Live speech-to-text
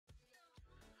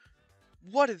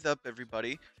What is up,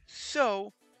 everybody?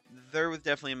 So there was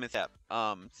definitely a mishap.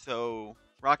 So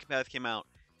Rocket Pass came out.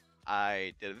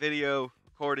 I did a video,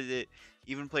 recorded it,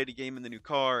 even played a game in the new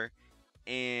car,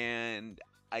 and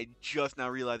I just now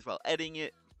realized while editing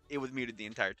it, it was muted the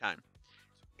entire time.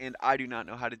 And I do not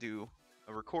know how to do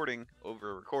a recording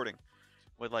over a recording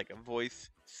with like a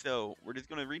voice, so we're just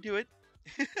gonna redo it.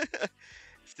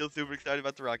 Still super excited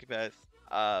about the Rocket Pass.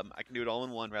 I can do it all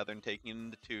in one rather than taking it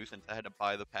into two since I had to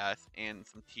buy the pass and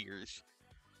some tiers.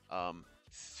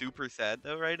 Super sad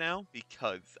though right now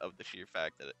because of the sheer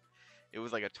fact that it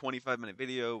was like a 25-minute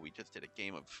video. We just did a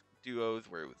game of duos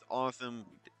where it was awesome.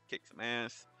 We kicked some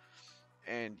ass,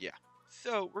 and yeah.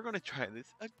 So we're gonna try this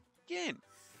again,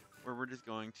 where we're just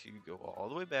going to go all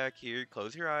the way back here.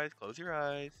 Close your eyes. Close your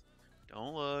eyes.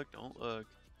 Don't look. Don't look.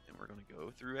 And we're gonna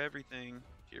go through everything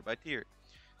tier by tier.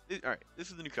 All right. This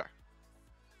is the new car.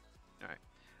 All right.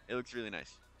 It looks really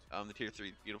nice. The tier 3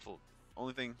 is beautiful.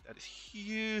 Only thing that is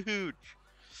huge.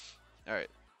 All right.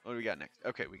 What do we got next?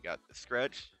 Okay, we got the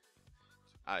Scratch.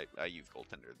 I use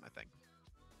Goaltender as my thing.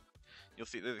 You'll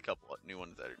see there's a couple of new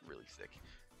ones that are really sick.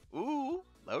 Ooh,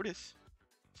 Lotus.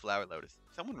 Flower Lotus.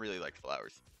 Someone really likes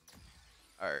flowers.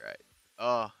 Alright.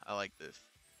 Oh, I like this.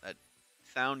 That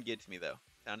sound gets me though.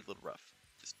 Sounds a little rough.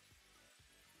 Just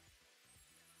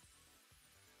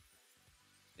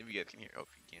if you guys can hear. Oh, if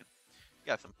you can.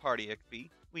 Got some party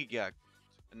XP. We got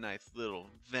a nice little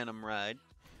Venom ride.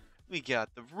 We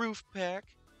got the roof pack.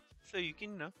 So you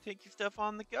can, take your stuff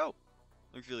on the go.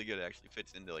 Looks really good. It actually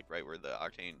fits into like right where the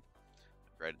Octane,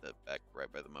 right at the back,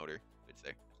 right by the motor. Fits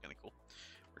there. It's kind of cool.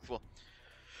 Works well.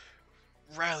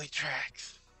 Rally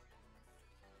tracks.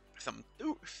 Some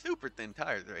super thin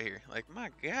tires right here. Like, my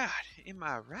God. Am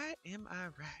I right? Am I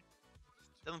right?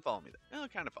 Doesn't follow me though. No,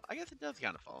 it kind of. I guess it does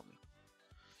kind of follow me.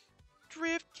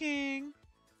 Drift King.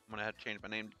 I'm gonna have to change my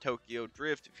name to Tokyo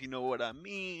Drift if you know what I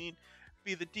mean.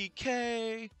 Be the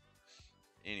DK.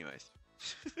 Anyways.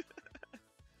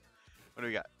 What do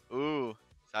we got? Ooh,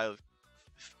 Silos.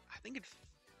 I think it's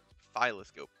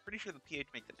Philoscope. Pretty sure the PH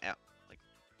makes an F, like,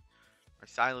 or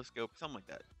Siloscope, something like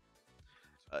that.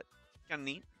 Kind of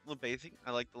neat, a little basic.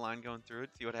 I like the line going through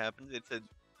it. See what happens. It's a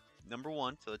number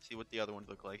 1, so let's see what the other ones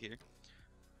look like here.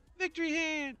 Victory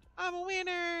hand! I'm a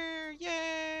winner!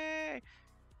 Yay!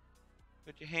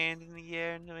 Put your hand in the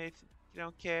air, no, if you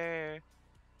don't care.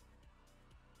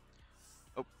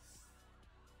 Oh,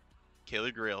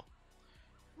 Killer Grill.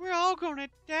 We're all gonna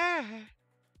die.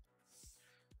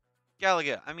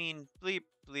 Galaga. I mean, bleep,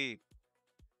 bleep.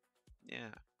 Yeah,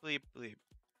 bleep, bleep.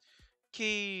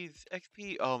 Keys,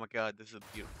 XP. Oh my God, this is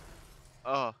beautiful.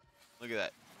 Oh, look at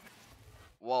that.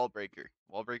 Wall Breaker.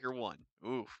 Wall Breaker 1.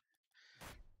 Oof.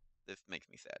 This makes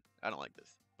me sad. I don't like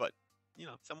this. But,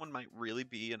 someone might really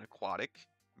be an aquatic,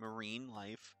 marine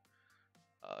life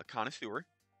connoisseur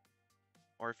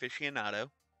or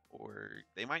aficionado, or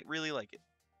they might really like it.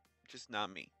 Just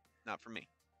not me. Not for me.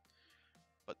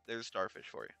 But there's starfish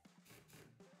for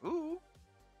you. Ooh.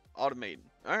 Automated.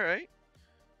 Alright.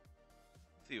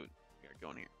 Let's see what we got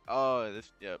going here. Oh,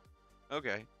 this, yep.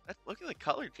 Okay. Look at the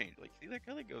color change. Like, see that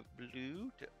color goes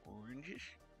blue to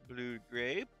orangish. Blue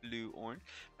gray, blue orange.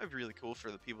 That'd be really cool for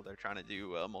the people that are trying to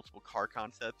do multiple car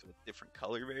concepts with different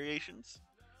color variations.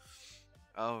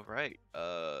 All right.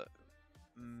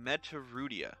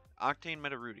 Metarudia. Octane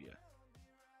Metarudia.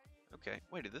 Okay.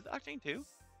 Wait, is this Octane 2?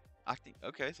 Octane.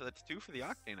 Okay, so that's 2 for the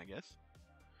Octane, I guess.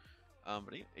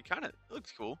 But it kind of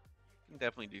looks cool. You can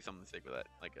definitely do something sick with that.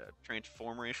 Like a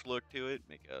Transformer-ish look to it.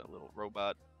 Make a little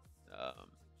robot.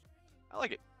 I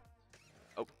like it.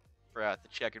 Oh, forgot the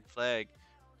checkered flag.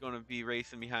 Gonna be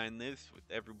racing behind this with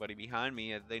everybody behind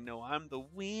me as they know I'm the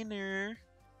winner.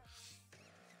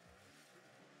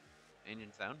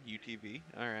 Engine sound, UTV.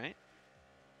 Alright.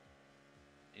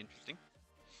 Interesting.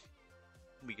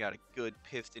 We got a good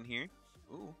piston here.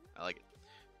 Ooh, I like it.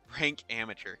 Rank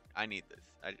amateur. I need this.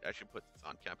 I should put this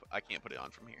on. I can't put it on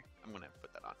from here. I'm gonna have to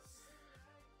put that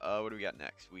on. What do we got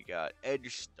next? We got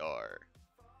Edge Star.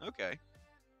 Okay.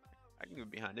 I can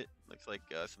get behind it. Looks like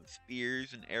some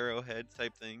spears and arrowheads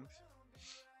type things.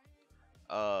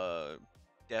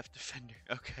 Death Defender.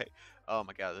 Okay. Oh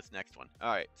my God, this next one.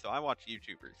 All right. So I watch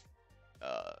YouTubers.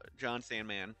 John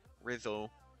Sandman, Rizzo,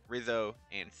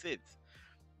 and Sids.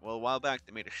 Well, a while back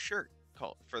they made a shirt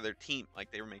called for their team.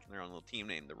 Like they were making their own little team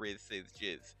name, the Riz, Sids,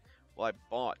 Jizz. Well, I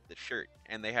bought the shirt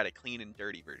and they had a clean and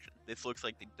dirty version. This looks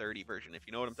like the dirty version, if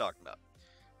you know what I'm talking about.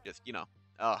 Just,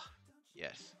 oh,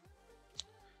 yes.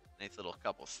 Nice little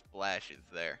couple splashes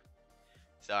there.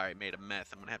 Sorry, made a mess.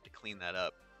 I'm gonna have to clean that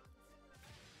up.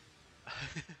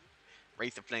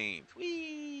 Race of Flames.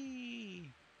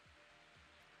 Whee!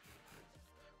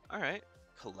 Alright.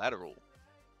 Collateral.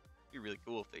 It'd be really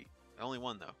cool if they only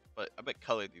one though. But I bet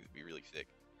color these would be really sick.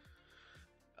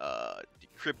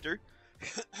 Decryptor.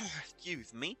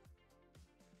 Excuse me.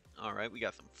 All right, we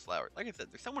got some flowers. Like I said,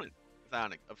 there's someone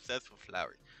obsessed with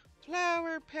flowers.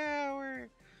 Flower power.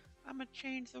 I'ma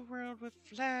change the world with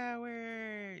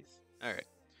flowers. All right.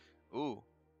 Ooh,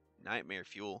 nightmare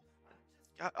fuel.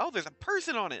 God, oh, there's a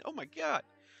person on it. Oh my god.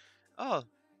 Oh,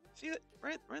 see that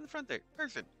right in the front there.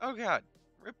 Person. Oh god,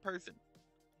 rip person.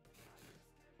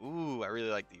 Ooh, I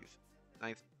really like these.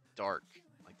 Nice dark.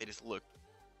 Like they just look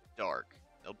dark.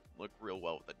 They'll look real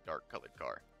well with a dark colored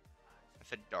car. I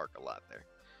said dark a lot there.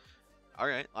 All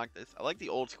right, like this. I like the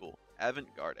old school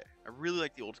avant-garde. I really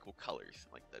like the old school colors,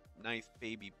 like the nice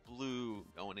baby blue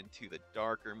going into the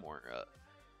darker, more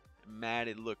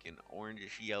matted looking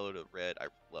orangish yellow to red. I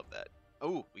love that.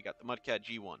 Oh, we got the Mudcat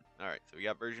G1. All right, so we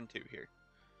got version 2 here.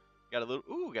 Got a little.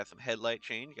 Ooh, we got some headlight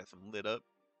change. Got some lit up.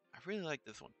 I really like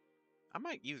this one. I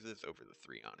might use this over the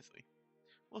 3, honestly.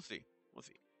 We'll see. We'll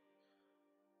see.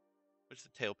 Which the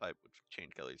tailpipe would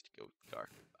change colors to go with the car.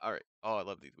 All right. Oh, I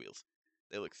love these wheels.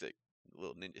 They look sick. The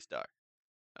little ninja star.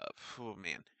 Oh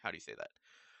man, how do you say that?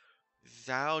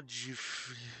 Zhao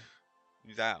GFP.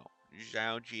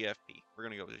 We're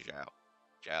gonna go with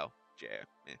Zhao. Eh.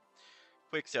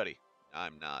 Quick study.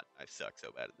 I'm not. I suck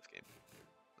so bad at this game.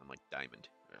 I'm like diamond.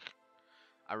 Ugh.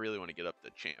 I really want to get up to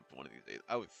champ one of these days.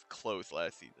 I was close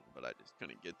last season, but I just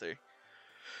couldn't get there.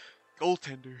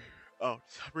 Goaltender. Oh,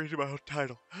 I'm reading my own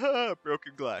title.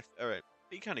 Broken glass. All right.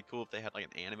 Be kind of cool if they had like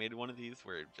an animated one of these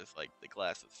where just like the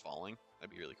glass is falling.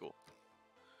 That'd be really cool.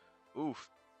 Oof.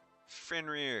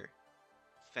 Fenrir.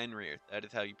 That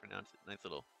is how you pronounce it. Nice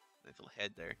little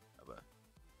head there of a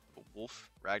wolf.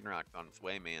 Ragnarok's on its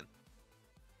way, man.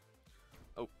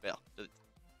 Oh, bell.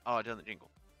 Oh, it doesn't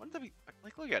jingle. Wouldn't that be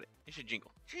like? Look at it. It should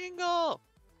jingle. Jingle.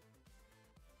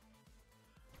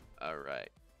 All right.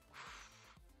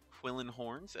 Quillen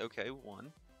horns. Okay,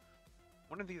 one.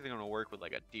 One of these are gonna work with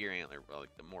like a deer antler.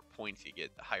 Like the more points you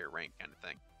get, the higher rank kind of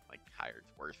thing. Like higher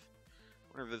it's worth.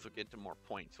 I wonder if this will get to more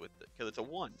points with it, because it's a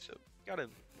 1, so gotta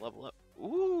level up.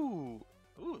 Ooh,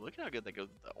 look at how good that goes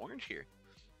with the orange here.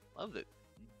 Love it.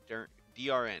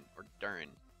 DRN or Durn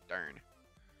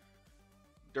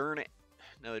it.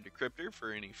 Another decryptor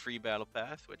for any free battle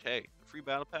pass. Which hey, the free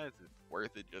battle pass is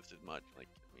worth it just as much. Like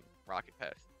rocket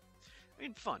pass. I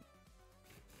mean, fun.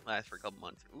 Lasts for a couple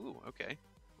months. Ooh, okay.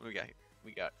 What do we got here?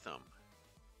 We got some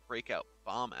breakout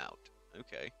bomb out.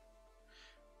 Okay.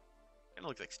 Kind of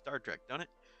looks like Star Trek, doesn't it?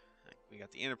 We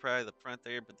got the Enterprise up front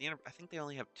there, but I think they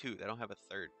only have 2. They don't have a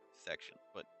 3rd section,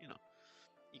 but you know,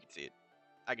 you can see it.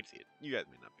 I can see it. You guys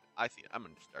may not be. I see it. I'm a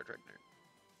Star Trek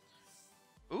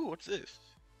nerd. Ooh, what's this?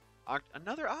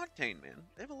 Another Octane, man.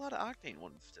 They have a lot of Octane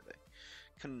ones today.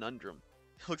 Conundrum.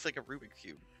 It looks like a Rubik's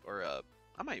Cube. Or,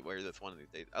 I might wear this one of these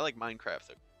days. I like Minecraft,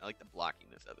 so I like the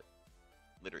blockiness of it.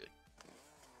 Literally.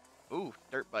 Ooh,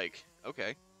 dirt bike.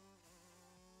 Okay.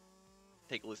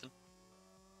 Take a listen.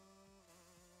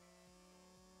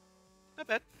 Not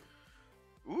bad.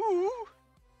 Ooh!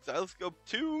 Xyloscope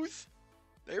 2s.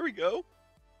 There we go.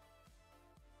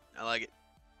 I like it.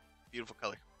 Beautiful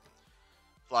color.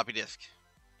 Floppy disk.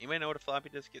 Anybody know what a floppy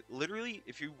disk is? Literally,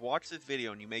 if you watch this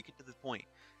video and you make it to this point,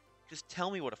 just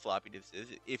tell me what a floppy disk is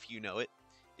if you know it.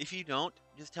 If you don't,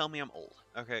 just tell me I'm old.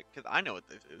 Okay? Because I know what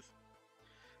this is.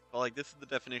 But like, this is the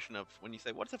definition of when you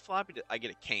say, what's a floppy disk? I get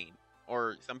a cane.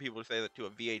 Or some people say that to a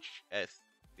VHS.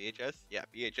 VHS? Yeah,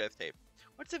 VHS tape.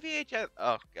 What's a VHS?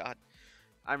 Oh, God.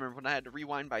 I remember when I had to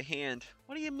rewind by hand.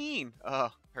 What do you mean?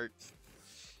 Oh, hurts.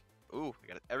 Ooh,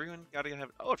 everyone gotta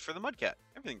have. Oh, it's for the Mudcat.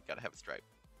 Everything's gotta have a stripe.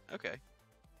 Okay,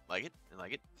 like it. I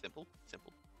like it. Simple.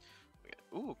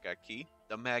 Ooh, got key.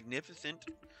 The magnificent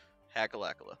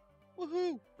Hackalacala.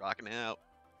 Woohoo! Rocking out.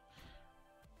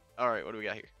 All right, what do we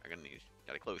got here?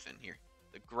 Gotta close in here.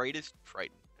 The greatest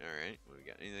Triton. All right, what do we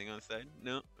got? Anything on the side?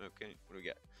 No. Okay, what do we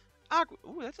got?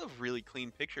 Ooh, that's a really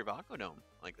clean picture of Aquadome.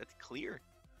 Like that's clear.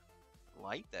 I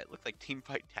like that. Looks like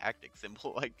Teamfight Tactics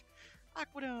symbol. Like.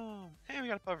 Aquadome! Hey, we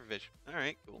got a pufferfish.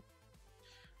 Alright, cool.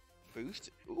 Boost.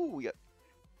 Ooh, we got...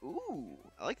 Ooh,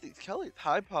 I like these colors.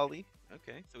 High poly.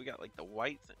 Okay, so we got, like, the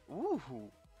whites. Ooh!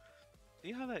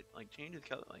 See how that, like, changes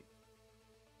color? Like...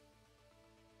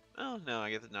 Oh, no,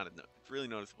 I guess it's not as... It's really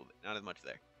noticeable. Not as much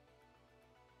there.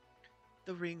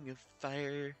 The Ring of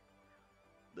Fire.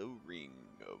 The Ring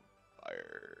of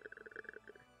Fire.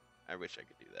 I wish I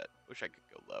could do that. Wish I could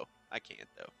go low. I can't,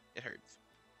 though. It hurts.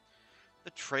 The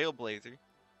Trailblazer.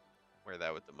 Wear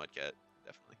that with the Mudcat,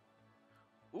 definitely.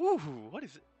 Ooh, what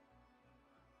is it?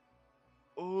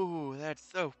 Ooh, that's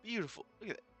so beautiful.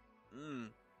 Look at that.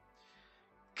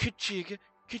 Kachig.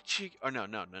 Oh, no.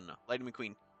 Lightning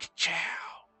McQueen.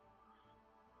 Ka-chow.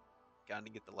 Gotta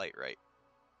get the light right.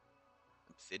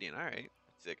 Obsidian, alright.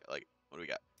 Sick. I like it. What do we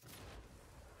got?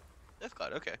 Death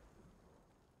Cloud, okay.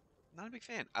 Not a big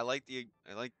fan. I like the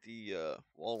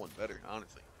wall one better,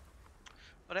 honestly.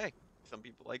 But hey, some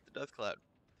people like the Death Cloud.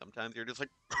 Sometimes you're just like,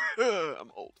 I'm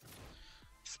old.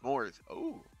 S'mores.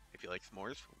 Oh, if you like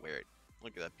s'mores, wear it.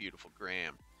 Look at that beautiful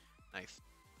Graham. Nice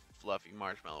fluffy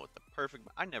marshmallow with the perfect.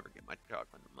 I never get my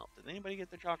chocolate to melt. Did anybody get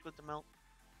the chocolate to melt?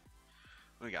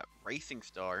 We got Racing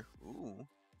Star. Ooh,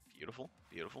 beautiful,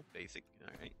 beautiful, basic.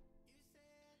 All right.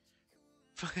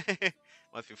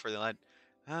 Must be for the lad.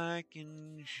 I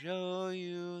can show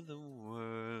you the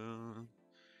world,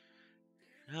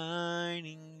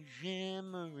 shining,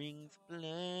 shimmering,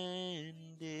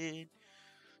 splendid.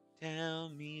 Tell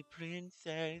me,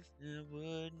 princess,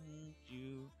 wouldn't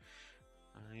you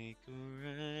like a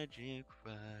tragic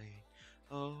cry?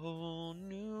 A whole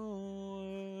new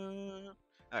world.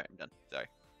 Alright, I'm done. Sorry.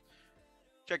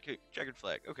 Checkered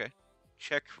flag. Okay.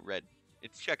 Check red.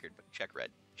 It's checkered, but check red.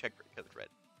 Check red because it's red.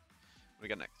 What do we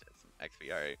got next? Some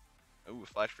XP. Alright. Ooh,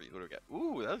 flash freeze. What do we got?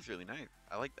 Ooh, that was really nice.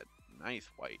 I like that nice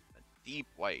white. That deep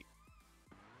white.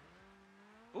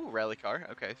 Ooh, rally car.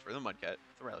 Okay, for the Mudcat.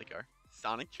 It's a rally car.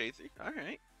 Sonic Chaser.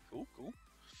 Alright. Cool, cool.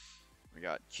 We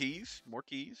got keys. More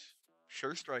keys.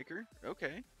 Sure Striker.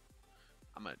 Okay.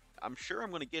 I'm sure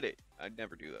I'm gonna get it. I'd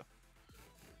never do though.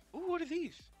 Ooh, what are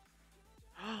these?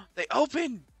 They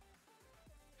open!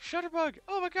 Shutterbug!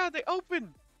 Oh my god, they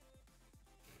open!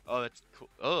 Oh, that's cool.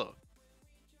 Ugh.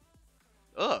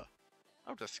 Ugh.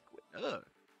 I'm just squid. Ugh.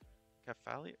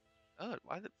 Caphalia. Ugh,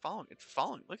 why is it falling? It's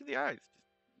falling. Look at the eyes.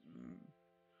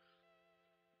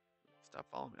 Stop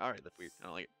following me. Alright, that's weird. I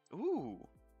don't like it. Ooh.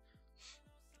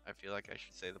 I feel like I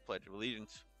should say the Pledge of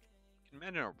Allegiance. Can you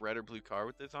imagine a red or blue car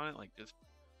with this on it? Like, just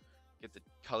get the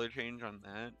color change on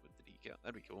that with the decal.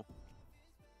 That'd be cool.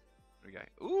 What do we got?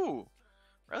 Ooh!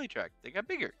 Rally track. They got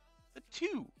bigger. The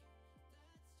 2.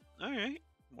 Alright.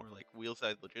 More like wheel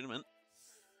size legitimate.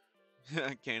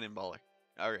 Cannonballer.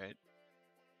 Alright.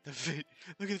 The fit.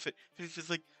 Look at the fit. It's just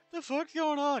like, the fuck's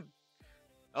going on?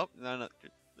 Oh, no.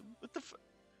 What the fuck?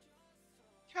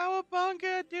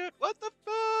 Cowabunga, dude. What the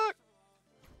fuck?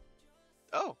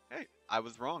 Oh, hey. I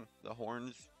was wrong. The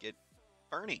horns get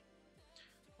Bernie.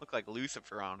 Look like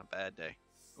Lucifer on a bad day.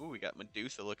 Ooh, we got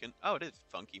Medusa looking. Oh, it is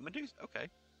funky Medusa. Okay.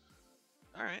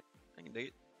 Alright. I can dig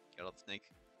it. Got all the snakes.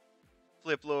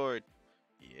 Flip Lord.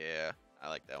 Yeah, I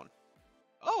like that one.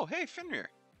 Oh, hey, Fenrir.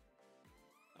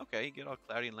 Okay, you get all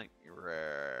cloudy and like.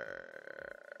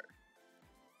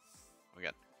 We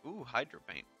got. Ooh, Hydro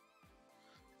Paint.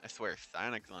 I swear,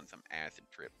 Sonic's on some acid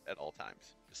trip at all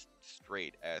times. Just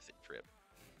straight acid trip.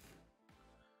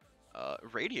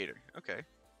 Radiator. Okay.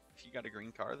 If you got a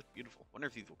green car, that's beautiful. Wonder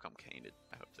if these will come candid.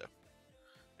 I hope so.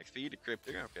 XP,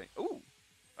 Decryptor. Okay. Ooh.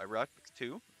 Rock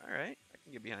 2. Alright. I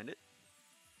can get behind it.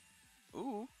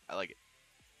 Ooh. I like it.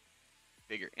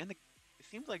 Bigger. And it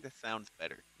seems like this sounds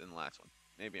better than the last one.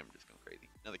 Maybe I'm just going crazy.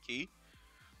 Another key.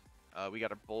 We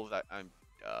got a bullseye.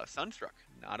 Sunstruck.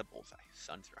 Not a bullseye.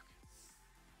 Sunstruck.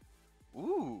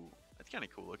 Ooh. That's kind of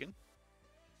cool looking.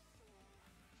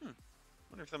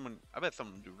 Wonder if someone. I bet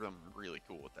someone would do something really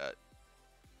cool with that.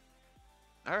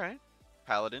 Alright.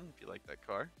 Paladin, if you like that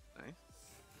car. Nice.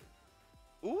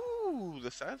 Ooh, the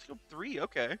Side Scope 3.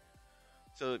 Okay.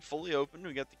 So it's fully open.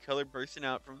 We got the color bursting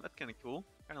out from. That's kind of cool.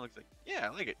 Kind of looks like. Yeah,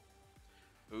 I like it.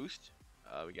 Boost.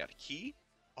 We got a key.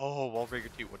 Oh, Wallbreaker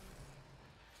 2. What?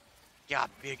 Got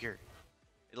bigger.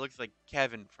 It looks like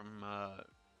Kevin from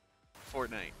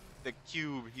Fortnite. The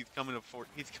cube. He's coming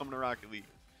to Rocket League.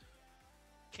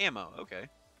 Camo. Okay.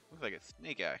 Looks like a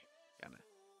snake eye. Kinda.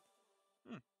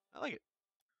 I like it.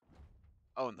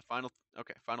 Oh, and the final.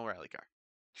 Okay, final rally car.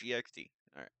 GXT.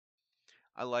 All right.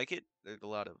 I like it. There's a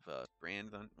lot of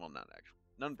brands on. Well, not actual.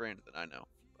 None brands that I know.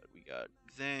 But we got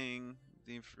Zang,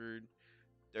 Zinford,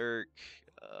 Dirk,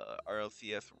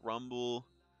 RLCS Rumble.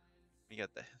 We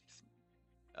got the.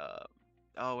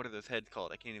 Oh, what are those heads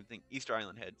called? I can't even think. Easter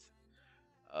Island heads.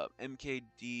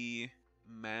 MKD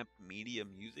Map Media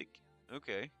Music.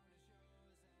 Okay.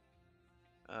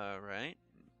 Alright.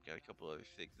 Got a couple other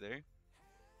things there.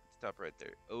 Stop right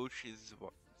there.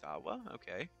 Oshizawa.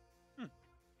 Okay.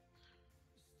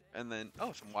 And then,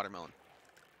 oh, some watermelon.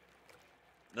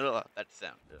 No, that's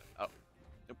sound. Oh.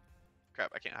 Nope.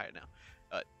 Crap, I can't hide it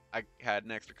now. I had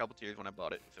an extra couple tiers when I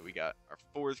bought it. So we got our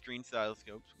forest green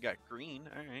styloscopes. We got green.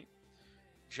 Alright.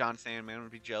 John Sandman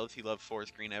would be jealous. He loves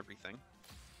forest green everything.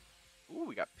 Ooh,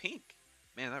 we got pink.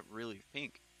 Man, that really is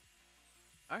pink.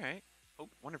 Alright. Oh,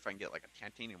 wonder if I can get like a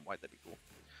titanium white. That'd be cool.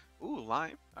 Ooh,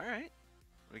 lime. Alright.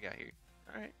 What do we got here?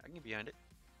 Alright, I can get behind it.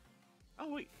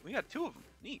 Oh, wait. We got 2 of them.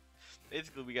 Neat.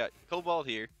 Basically, we got Cobalt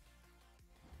here.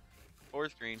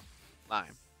 Forest green.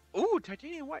 Lime. Ooh,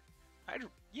 titanium white.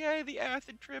 Yay, the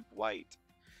acid trip white.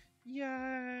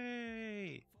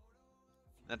 Yay.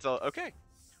 That's all. Okay.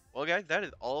 Well, guys, that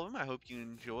is all of them. I hope you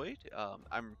enjoyed.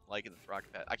 I'm liking this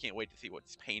rocket pad. I can't wait to see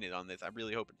what's painted on this. I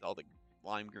really hope it's all the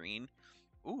lime green.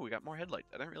 Ooh, we got more headlights.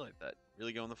 I didn't realize that.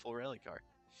 Really going the full rally car.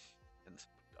 And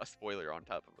a spoiler on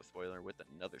top of a spoiler with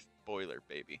another spoiler,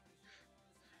 baby.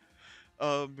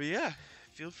 But yeah,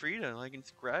 feel free to like and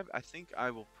subscribe. I think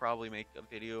I will probably make a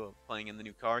video of playing in the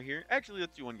new car here. Actually,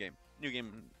 let's do one game. New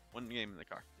game, one game in the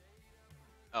car.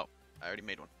 Oh, I already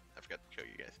made one. I forgot to show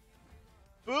you guys.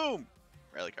 Boom!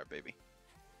 Rally car, baby.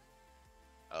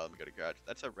 Let me go to garage.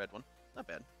 That's a red one. Not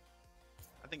bad.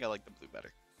 I think I like the blue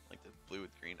better. I like the blue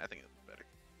with green. I think it's better.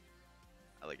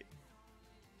 I like it.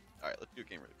 Alright, let's do a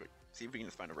game really quick. See if we can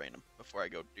just find a random before I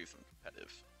go do some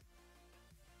competitive.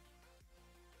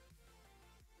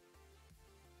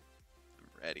 I'm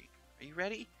ready. Are you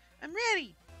ready? I'm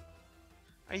ready!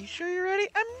 Are you sure you're ready?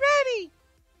 I'm ready!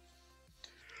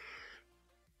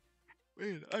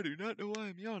 Man, I do not know why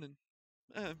I'm yawning.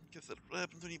 Guess that's what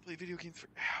happens when you play video games for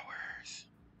hours.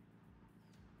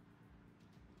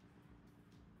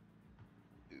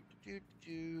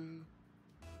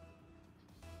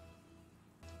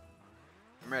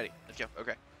 I'm ready. Let's go.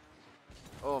 Okay.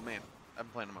 Oh man, I've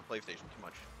been playing on my PlayStation too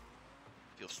much.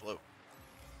 Feels slow.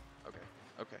 Okay.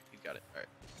 Okay, you got it. Alright.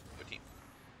 Go team.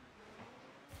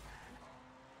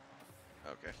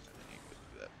 Okay. I didn't even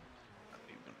do that. I thought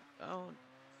he was gonna. Oh.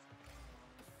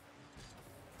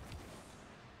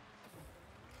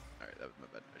 Alright, that was my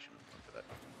bad. I shouldn't have gone for that.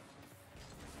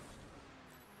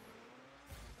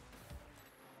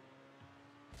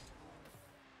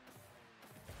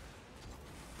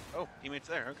 Oh, teammate's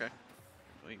there. Okay.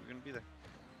 Wait, we're gonna be there.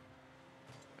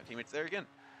 My teammate's there again.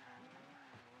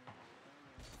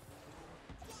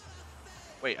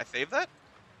 Wait, I saved that?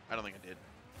 I don't think I did.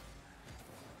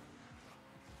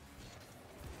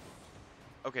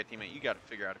 Okay, teammate, you gotta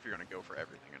figure out if you're gonna go for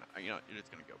everything or not. You know what? You're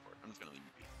just gonna go for it. I'm just gonna leave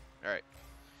you be. Alright.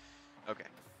 Okay.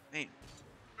 Man.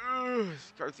 Ugh,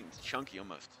 this car seems chunky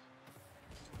almost.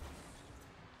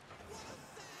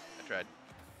 I tried.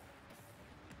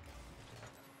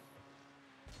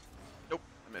 Nope,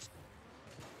 I missed.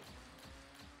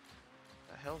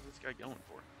 What the hell is this guy going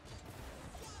for?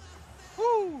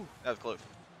 Woo! That was close.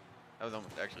 That was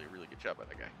almost actually a really good shot by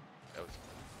that guy. That was.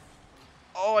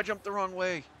 Oh, I jumped the wrong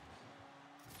way.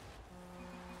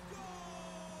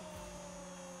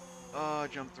 Oh, I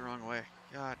jumped the wrong way.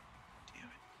 God damn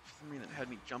it. For some reason it had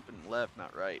me jumping left,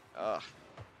 not right. Ugh.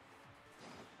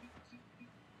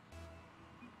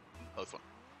 Close one.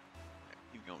 Okay,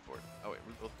 keep going for it. Oh wait,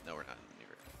 we both. No, we're not in the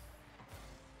mirror.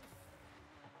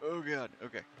 Oh god.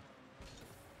 Okay.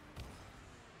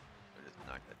 I just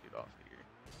knocked that dude off here.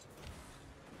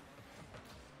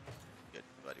 Good.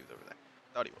 Glad he was over there.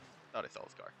 Thought he was. Thought I saw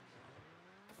his car.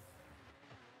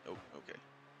 Nope. Okay.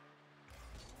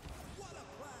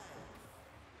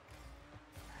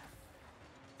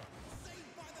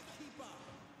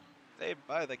 Saved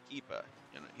by the keeper.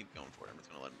 You know, he's going for it. I'm just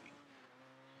gonna let him be.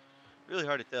 Really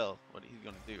hard to tell what he's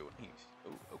gonna do when he's.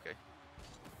 Oh, okay.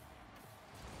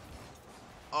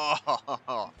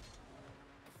 Oh,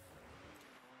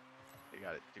 they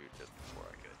got it too just before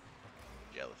I could.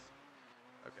 Jealous.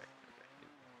 Okay, okay.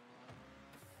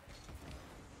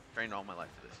 Trained all my life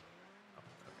for this. Oh,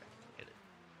 okay. Hit it.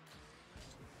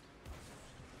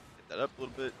 Hit that up a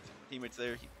little bit. Teammate's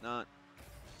there. He's not.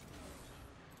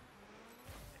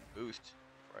 And boost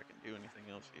before I can do anything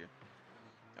else here.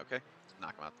 Okay. Let's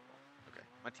knock him out the ball. Okay.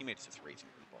 My teammate's just racing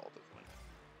for the ball at this point.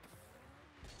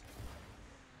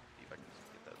 See if I can just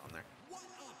get that on there.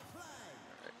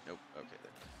 Alright. Nope. Okay.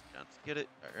 There. Chance to get it.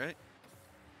 Alright.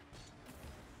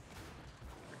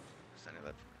 Center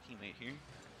that for my teammate here.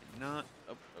 Not.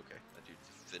 Oh, okay. That dude's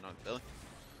just sitting on his belly.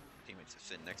 Teammate's just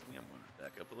sitting next to me. I'm going to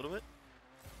back up a little bit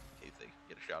in case they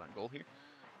get a shot on goal here.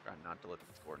 Try not to let them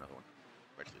score another one.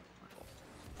 Actually, it's my fault.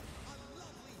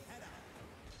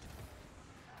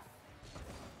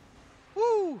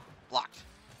 Woo! Blocked.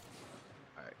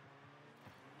 Alright.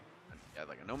 Yeah,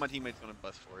 like I know my teammate's going to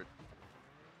bust for it.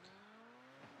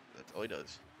 That's all he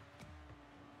does.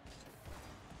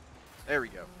 There we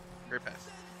go. Great pass.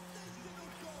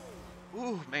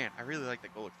 Ooh, man, I really like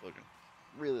that goal explosion.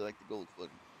 Really like the goal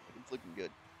explosion. It's looking good.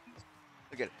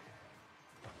 Look at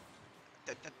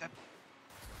it.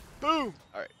 Boom!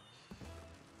 Alright.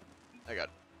 I got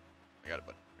it. I got it,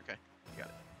 bud. Okay, you got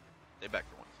it. Stay back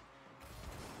for once.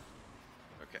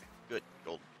 Okay, good.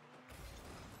 Gold.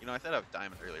 You know, I said I was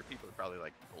diamond earlier. People are probably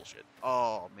like, bullshit.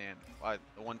 Oh, man. Why?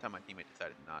 The one time my teammate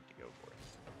decided not to go for it.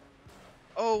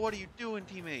 Oh, what are you doing,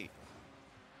 teammate?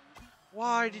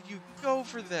 Why did you go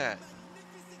for that?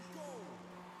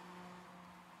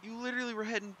 You literally were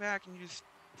heading back and you just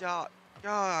stopped.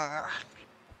 God.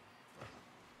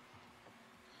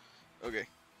 Okay.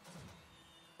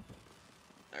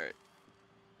 Alright.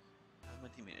 How's my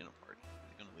teammate in a party? Is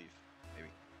he gonna leave? Maybe.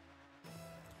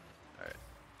 Alright.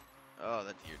 Oh,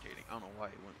 that's irritating. I don't know why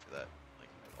he went for that, like,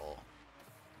 at all.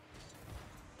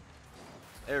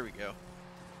 There we go.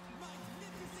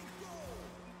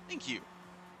 Thank you.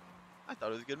 I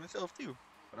thought it was good myself, too.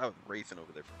 But I was racing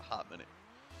over there for a hot minute.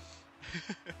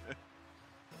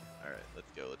 Alright, let's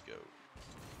go, let's go.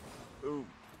 Boom.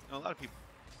 You know, a lot of people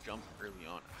jump early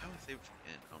on. I always save it for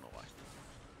the end. I don't know why.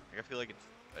 Like, I feel like it's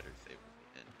better to save it for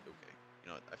the end. Okay. You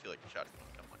know what? I feel like the shot is going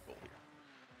to become my goal here.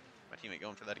 My teammate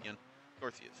going for that again? Of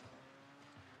course he is.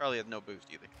 Probably has no boost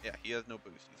either. Yeah, he has no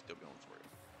boost. He's still going for it.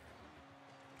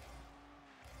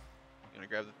 He's going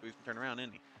to grab this boost and turn around,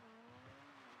 isn't he?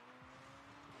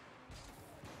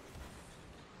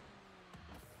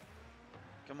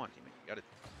 Come on, teammate. You got a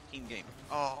team game.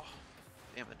 Oh,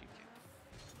 damn, that dude came.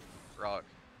 Grog.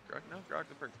 Grog? No, Grog's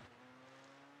the person.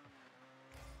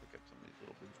 Pick up some of these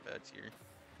little boost pads here.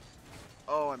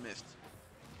 Oh, I missed.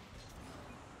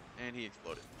 And he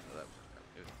exploded. So that was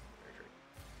good. Very tricky.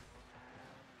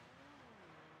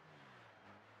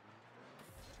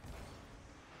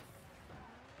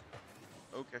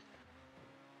 Okay.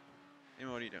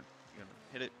 Damon, what are you doing? You gonna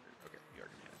hit it? Okay, you are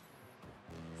gonna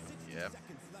hit it. Yeah.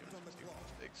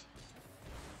 Mistakes.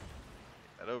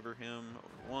 Get that over him.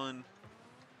 Over one.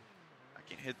 I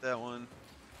can't hit that one.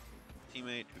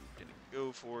 Teammate who didn't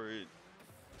go for it.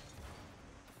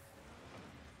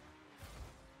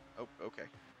 Oh, okay.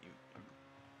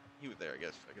 He was there, I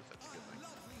guess. I guess that's a good thing.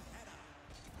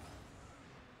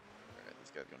 Alright,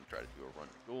 this guy's gonna try to do a run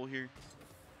to goal here.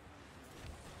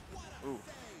 Ooh,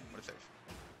 what a save.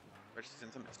 Especially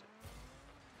since I missed it.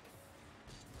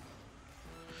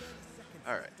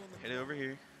 Alright, hit it over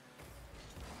here.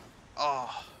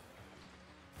 Oh!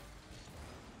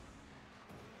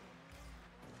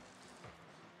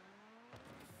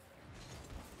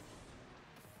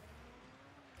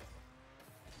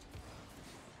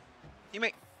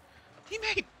 Teammate!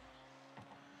 Teammate! You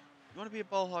want to be a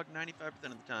ball hog 95%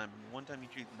 of the time, and the one time you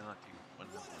choose not to, one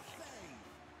doesn't want you.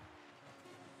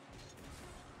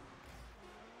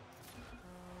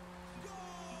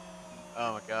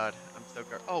 Oh my god, I'm so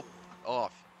car- Oh, fuck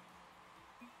off.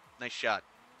 Nice shot.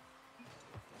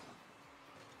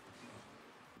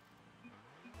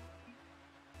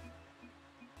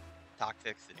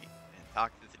 Toxicity. And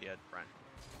toxicity had front.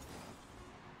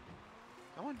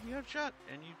 Come on, you have a shot,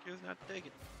 and you choose not to take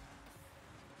it.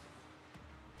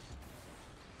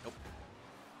 Nope.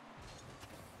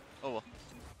 Oh well.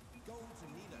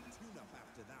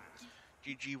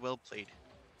 GG, well played.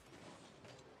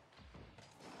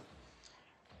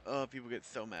 Oh, people get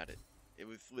so mad at it. It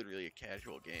was literally a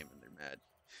casual game, and they're mad.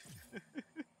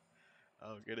 I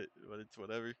don't get it, but it's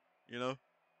whatever, you know?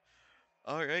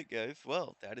 Alright, guys.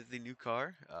 Well, that is the new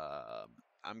car.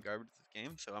 I'm garbage at this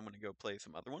game, so I'm going to go play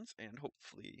some other ones, and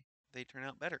hopefully they turn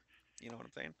out better. You know what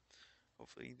I'm saying?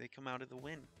 Hopefully they come out of the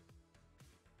win.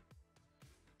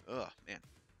 Oh, man.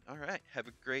 Alright, have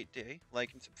a great day.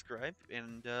 Like and subscribe,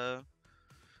 and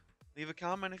leave a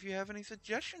comment if you have any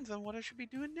suggestions on what I should be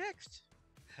doing next.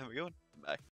 Have a good one. Bye.